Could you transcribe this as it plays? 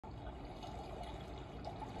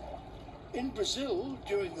In Brazil,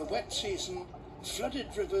 during the wet season, flooded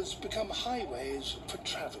rivers become highways for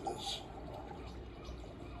travellers.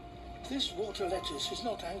 This water lettuce is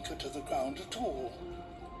not anchored to the ground at all.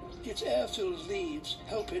 Its air-filled leaves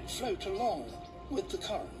help it float along with the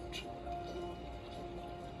current.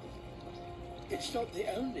 It's not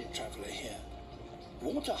the only traveller here.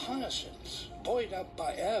 Water hyacinths, buoyed up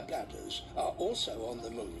by air bladders, are also on the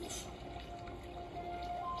move.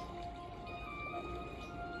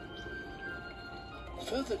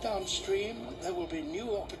 Further downstream, there will be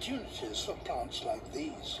new opportunities for plants like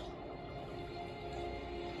these.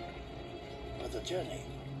 But the journey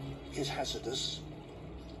is hazardous.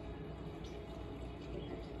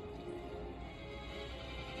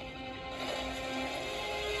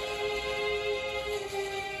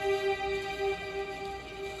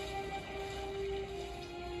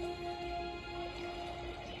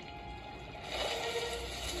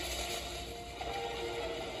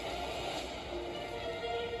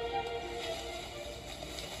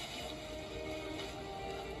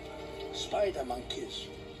 Spider monkeys.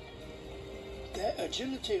 Their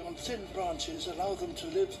agility on thin branches allow them to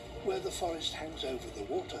live where the forest hangs over the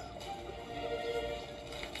water.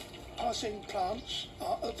 Passing plants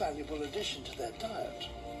are a valuable addition to their diet.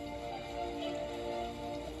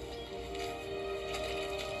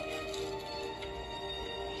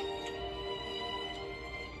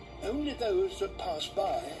 Only those that pass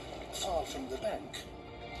by, far from the bank,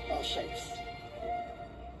 are safe.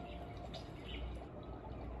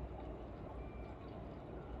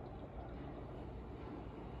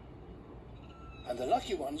 And the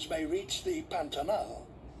lucky ones may reach the Pantanal,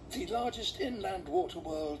 the largest inland water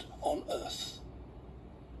world on Earth.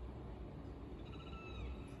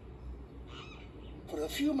 For a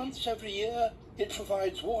few months every year, it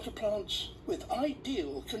provides water plants with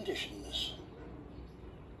ideal conditions.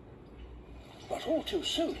 But all too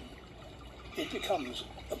soon, it becomes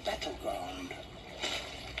a battleground.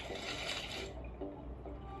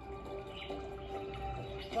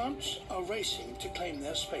 Plants are racing to claim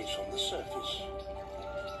their space on the surface.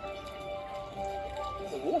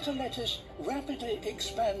 The water lettuce rapidly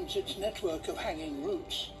expands its network of hanging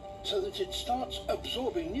roots so that it starts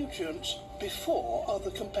absorbing nutrients before other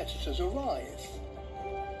competitors arrive.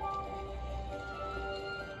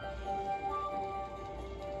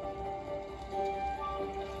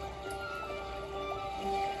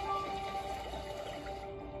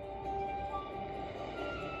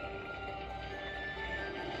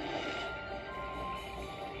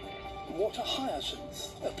 Water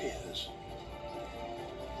hyacinth appears.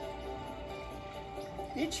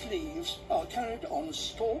 Its leaves are carried on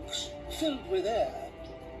stalks filled with air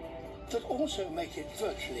that also make it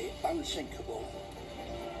virtually unsinkable.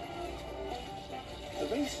 The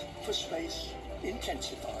race for space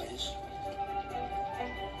intensifies.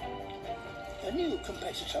 A new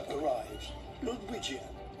competitor arrives, Ludwigia.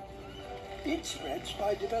 It spreads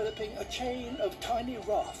by developing a chain of tiny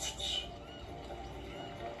rafts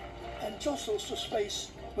and jostles for space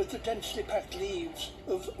with the densely packed leaves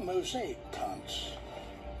of mosaic plants.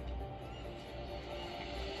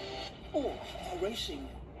 All are racing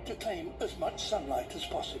to claim as much sunlight as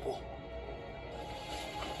possible.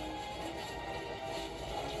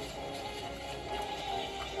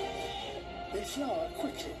 They flower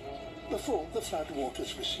quickly before the flood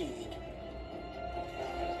waters recede.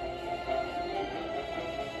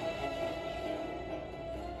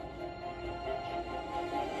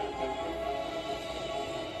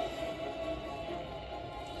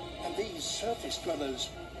 And these surface dwellers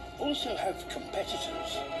also have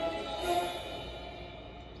competitors,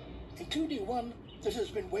 including one that has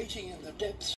been waiting in the depths